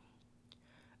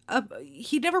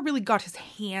 he never really got his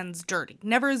hands dirty,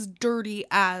 never as dirty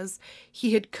as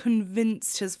he had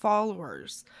convinced his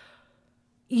followers,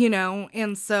 you know,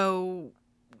 and so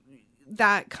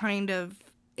that kind of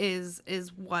is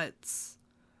what's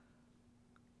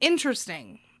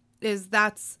interesting, is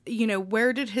that's, you know,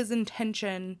 where did his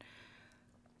intention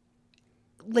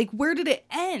like, where did it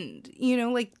end? You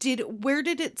know, like, where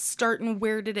did it start and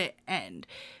where did it end?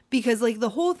 Because, like, the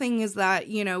whole thing is that,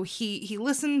 you know, he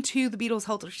listened to the Beatles'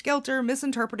 Helter Skelter,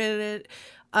 misinterpreted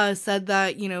it, said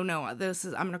that, you know, no, I'm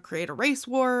going to create a race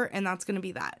war, and that's going to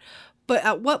be that. But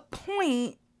at what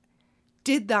point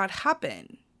did that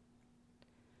happen?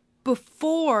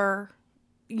 Before,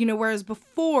 you know, whereas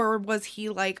before was he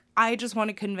like, I just want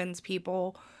to convince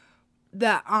people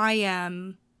that I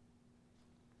am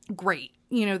great,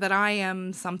 you know, that I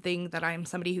am somebody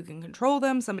who can control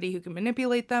them, somebody who can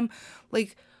manipulate them,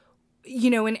 like,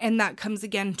 you know, and that comes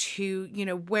again to, you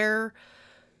know, where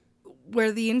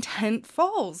the intent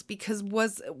falls, because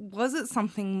was it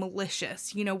something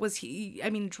malicious? You know, was he, I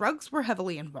mean, drugs were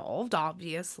heavily involved,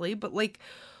 obviously, but, like,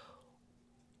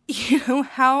 you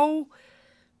know,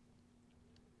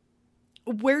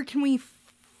 where can we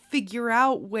figure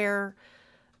out where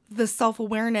the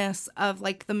self-awareness of,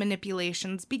 like, the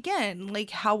manipulations begin?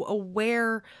 Like, how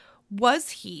aware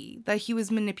was he that he was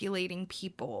manipulating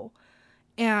people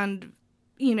and,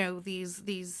 you know,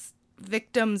 these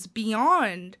victims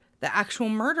beyond the actual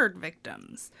murdered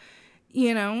victims,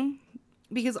 you know,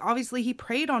 because obviously he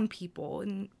preyed on people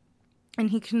and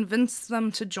he convinced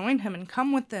them to join him and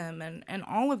come with them and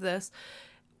all of this.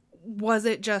 Was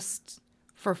it just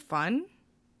for fun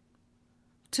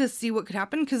to see what could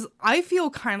happen? Because I feel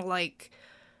kind of like,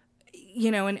 you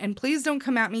know, and please don't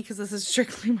come at me because this is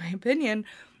strictly my opinion,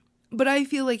 but I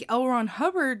feel like L. Ron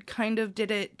Hubbard kind of did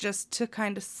it just to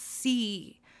kind of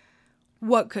see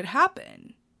what could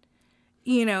happen,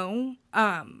 you know,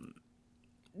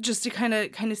 just to kind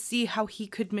of see how he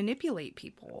could manipulate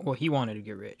people. Well, he wanted to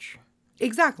get rich.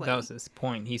 Exactly. That was his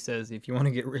point. He says, if you want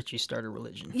to get rich, you start a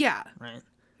religion. Yeah. Right.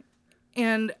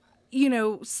 And, you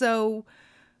know, so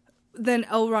then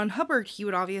L. Ron Hubbard, he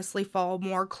would obviously fall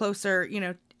more closer, you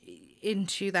know,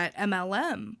 into that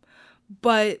MLM.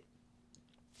 But,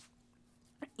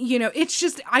 you know, it's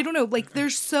just, I don't know, like,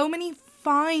 there's so many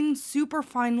fine, super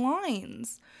fine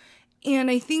lines. And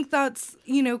I think that's,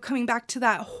 you know, coming back to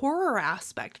that horror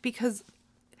aspect, because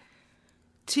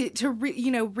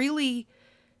you know, really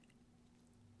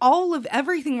all of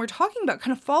everything we're talking about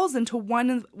kind of falls into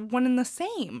one and the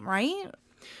same, right?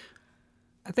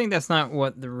 I think that's not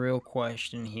what the real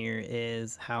question here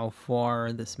is, how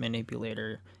far this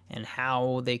manipulator and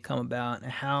how they come about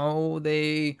and how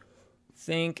they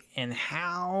think and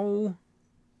how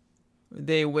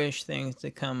they wish things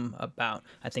to come about.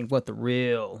 I think what the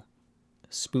real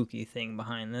spooky thing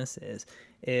behind this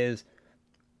is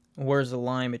where's the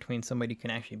line between somebody who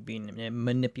can actually be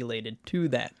manipulated to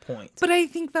that point? But I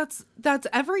think that's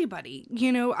everybody,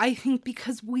 you know. I think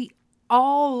because we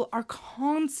all are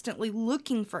constantly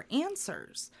looking for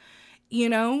answers, you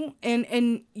know,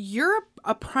 and you're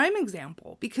a prime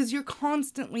example, because you're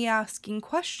constantly asking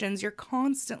questions. You're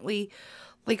constantly,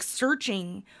 like,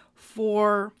 searching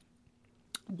for,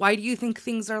 why do you think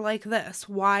things are like this?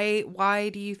 Why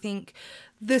do you think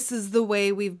this is the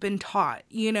way we've been taught,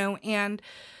 you know? And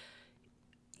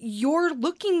you're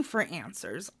looking for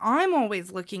answers. I'm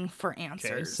always looking for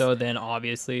answers. Okay, so then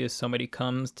obviously if somebody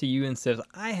comes to you and says,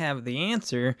 I have the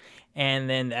answer, and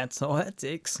then that's all it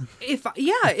takes.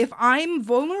 If I'm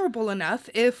vulnerable enough,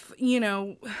 if, you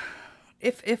know,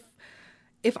 if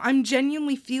I'm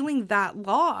genuinely feeling that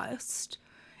lost,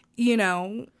 you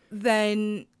know,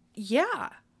 then yeah.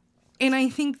 And I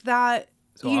think that,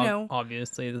 so you know,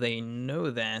 obviously they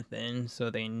know that then, so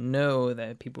they know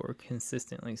that people are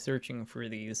consistently searching for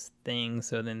these things,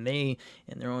 so then they,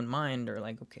 in their own mind, are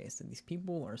like, okay, so these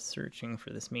people are searching for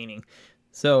this meaning.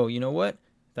 So, you know what?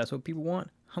 If that's what people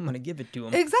want, I'm going to give it to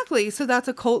them. Exactly. So that's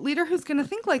a cult leader who's going to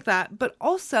think like that, but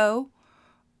also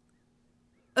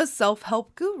a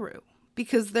self-help guru,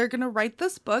 because they're going to write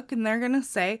this book and they're going to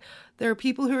say there are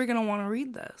people who are going to want to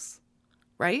read this,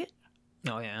 right?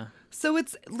 Oh, yeah. So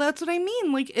that's what I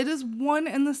mean. Like, it is one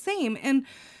and the same. And,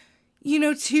 you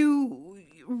know, to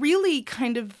really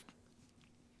kind of,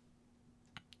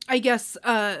 I guess,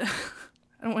 I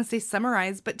don't want to say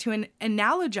summarize, but to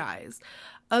analogize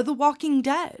The Walking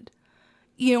Dead,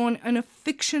 you know, on a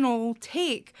fictional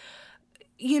take,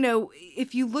 you know,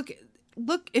 if you look,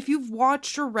 if you've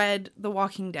watched or read The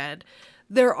Walking Dead,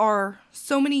 there are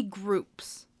so many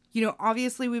groups. You know,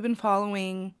 obviously we've been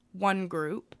following one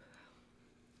group,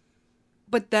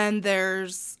 but then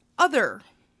there's other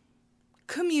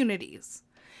communities.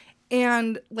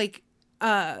 And, like,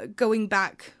 going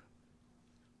back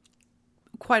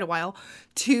quite a while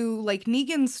to, like,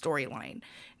 Negan's storyline.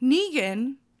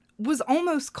 Negan was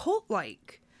almost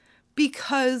cult-like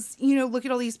because, you know, look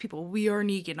at all these people. We are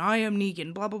Negan. I am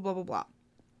Negan. Blah, blah, blah, blah, blah.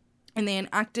 And they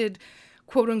enacted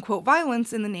quote-unquote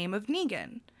violence in the name of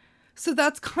Negan. So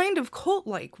that's kind of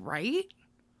cult-like, right?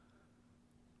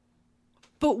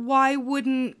 But why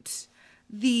wouldn't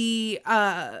the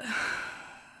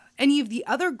any of the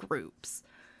other groups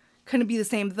kind of be the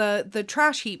same? The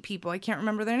trash heap people, I can't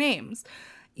remember their names.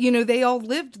 You know, they all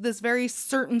lived this very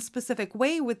certain specific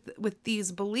way with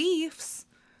these beliefs.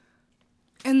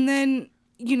 And then,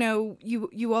 you know,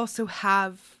 you also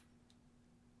have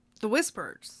the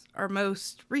Whisperers, our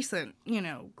most recent, you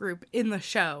know, group in the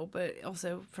show, but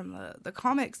also from the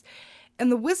comics.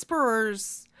 And the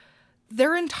Whisperers,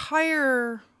 their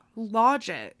entire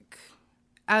logic,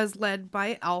 as led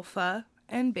by Alpha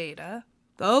and Beta,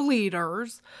 the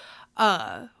leaders,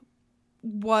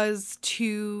 was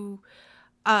to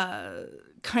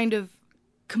kind of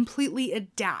completely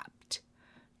adapt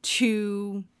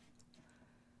to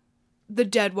the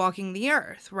dead walking the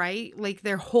earth, right? Like,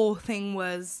 their whole thing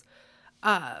was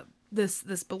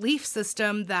this belief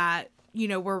system that, you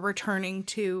know, we're returning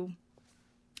to,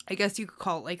 I guess you could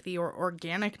call it like the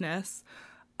organicness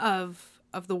of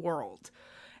the world.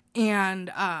 And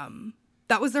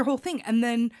that was their whole thing. And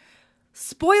then,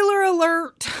 spoiler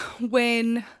alert,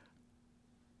 when,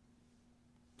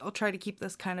 I'll try to keep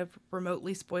this kind of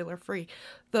remotely spoiler free,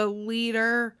 the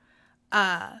leader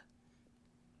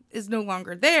is no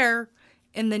longer there,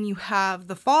 and then you have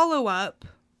the follow-up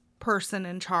person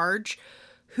in charge,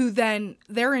 who then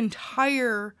their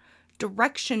entire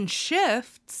direction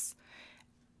shifts,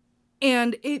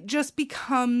 and it just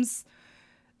becomes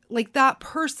like that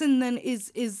person then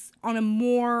is on a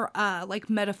more like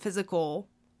metaphysical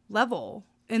level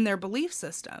in their belief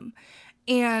system.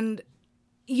 And,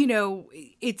 you know,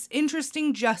 it's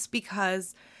interesting just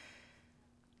because,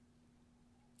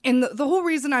 and the whole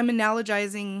reason I'm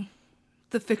analogizing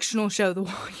the fictional show The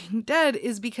Walking Dead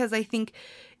is because I think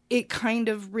it kind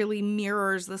of really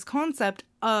mirrors this concept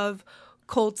of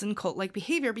cults and cult-like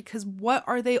behavior, because what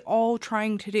are they all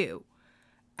trying to do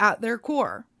at their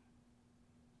core?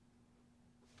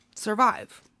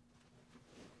 Survive.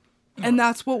 And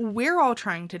that's what we're all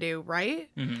trying to do, right?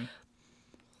 Mm-hmm.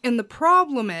 And the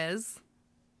problem is,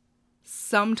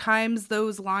 sometimes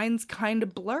those lines kind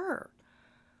of blur.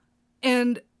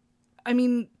 And, I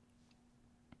mean,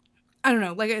 I don't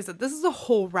know. Like I said, this is a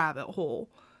whole rabbit hole.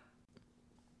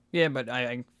 Yeah, but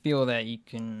I feel that you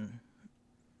can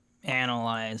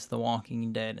analyze The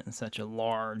Walking Dead in such a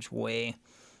large way,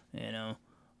 you know,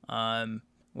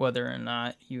 whether or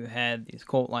not you had these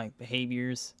cult-like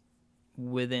behaviors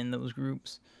within those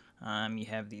groups. You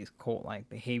have these cult-like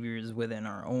behaviors within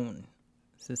our own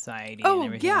society and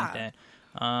everything like that.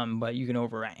 But you can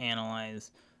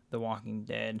overanalyze The Walking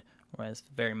Dead, whereas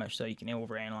very much so you can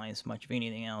overanalyze much of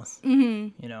anything else.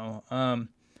 Mm-hmm. You know,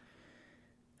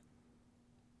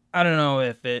 I don't know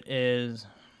if it is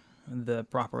the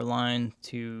proper line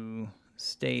to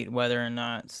state whether or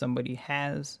not somebody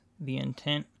has the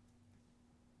intent,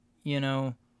 you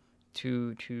know,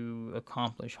 to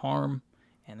accomplish harm,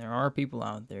 and there are people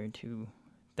out there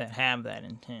that have that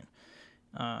intent,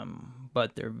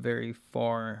 but they're very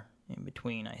far in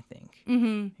between, I think.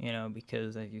 Mm-hmm. You know,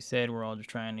 because like you said, we're all just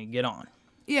trying to get on.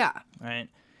 Yeah. Right.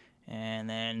 And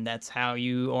then that's how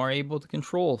you are able to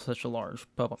control such a large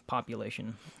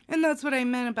population. And that's what I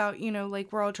meant about, you know,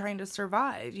 like, we're all trying to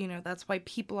survive. You know, that's why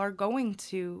people are going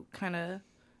to kind of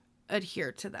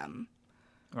adhere to them.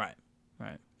 Right.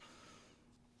 Right.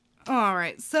 All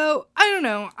right. So, I don't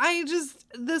know.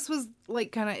 This was,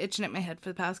 like, kind of itching at my head for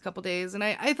the past couple days. And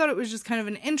I thought it was just kind of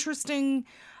an interesting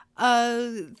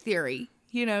theory,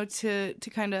 you know, to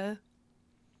kind of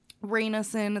rein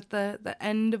us in at the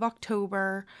end of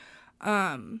October.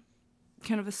 Kind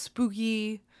of a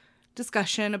spooky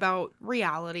discussion about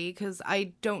reality, because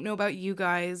I don't know about you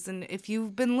guys, and if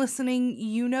you've been listening,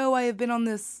 you know I have been on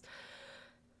this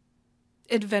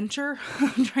adventure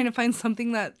trying to find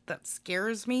something that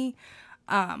scares me,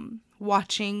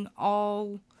 watching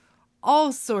all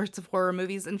sorts of horror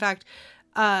movies. In fact,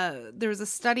 there was a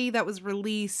study that was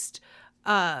released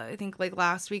I think like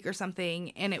last week or something,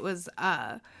 and it was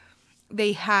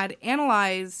they had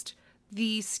analyzed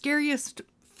the scariest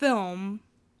film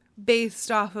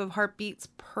based off of heartbeats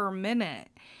per minute.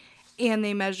 And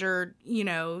they measured, you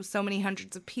know, so many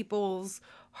hundreds of people's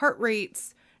heart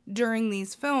rates during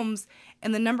these films.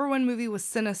 And the number one movie was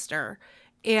Sinister.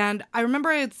 And I remember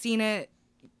I had seen it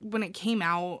when it came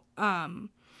out. And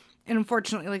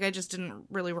unfortunately, like, I just didn't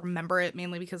really remember it,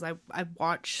 mainly because I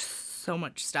watch so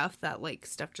much stuff that, like,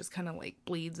 stuff just kind of, like,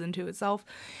 bleeds into itself.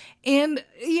 And,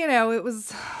 you know, it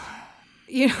was,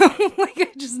 you know,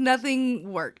 like, just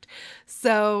nothing worked.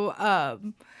 So,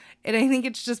 And I think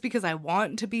it's just because I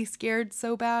want to be scared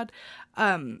so bad.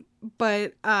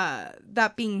 But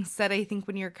that being said, I think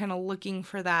when you're kind of looking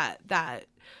for that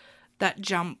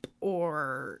jump,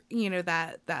 or, you know,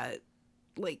 that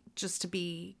like just to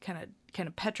be kind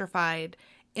of petrified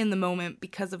in the moment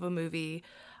because of a movie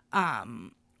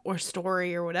or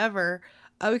story or whatever,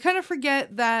 we kind of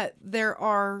forget that there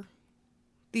are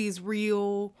these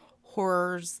real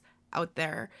horrors out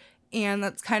there. And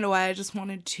that's kind of why I just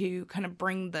wanted to kind of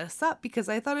bring this up, because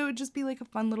I thought it would just be like a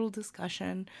fun little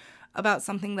discussion about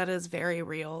something that is very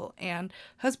real and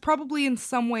has probably in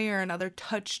some way or another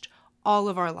touched all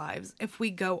of our lives if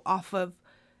we go off of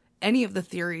any of the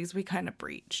theories we kind of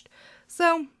breached.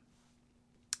 So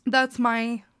that's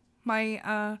my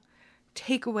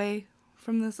takeaway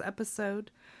from this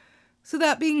episode. So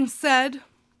that being said,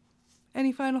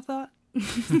 any final thought?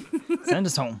 Send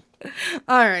us home.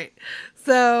 All right.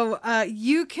 So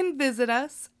you can visit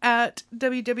us at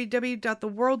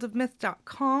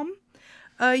www.theworldofmyth.com.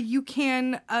 You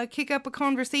can kick up a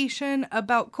conversation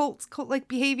about cults, cult-like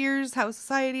behaviors, how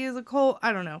society is a cult.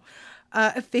 I don't know.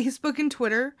 Facebook and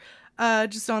Twitter,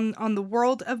 just on the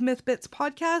World of Myth Bits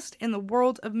podcast and the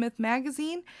World of Myth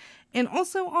magazine, and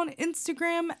also on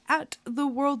Instagram at the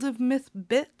World of Myth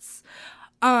Bits.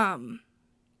 Yeah,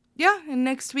 and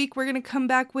next week we're gonna come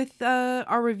back with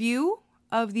our review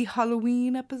of the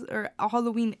Halloween episode, or a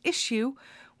Halloween issue,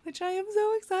 which I am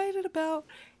so excited about.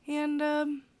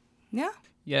 And yeah.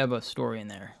 You have a story in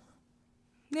there.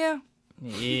 Yeah.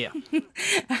 Yeah.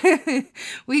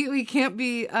 we can't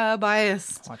be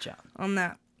biased. Watch out on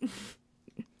that.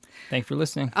 Thanks for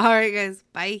listening. All right, guys.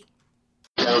 Bye.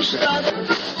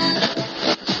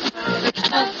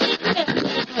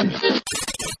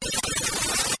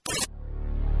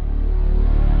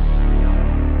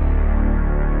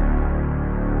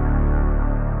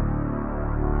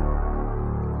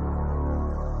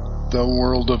 The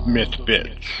World of Myth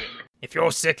Bits. If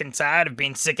you're sick and tired of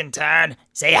being sick and tired,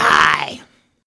 say hi!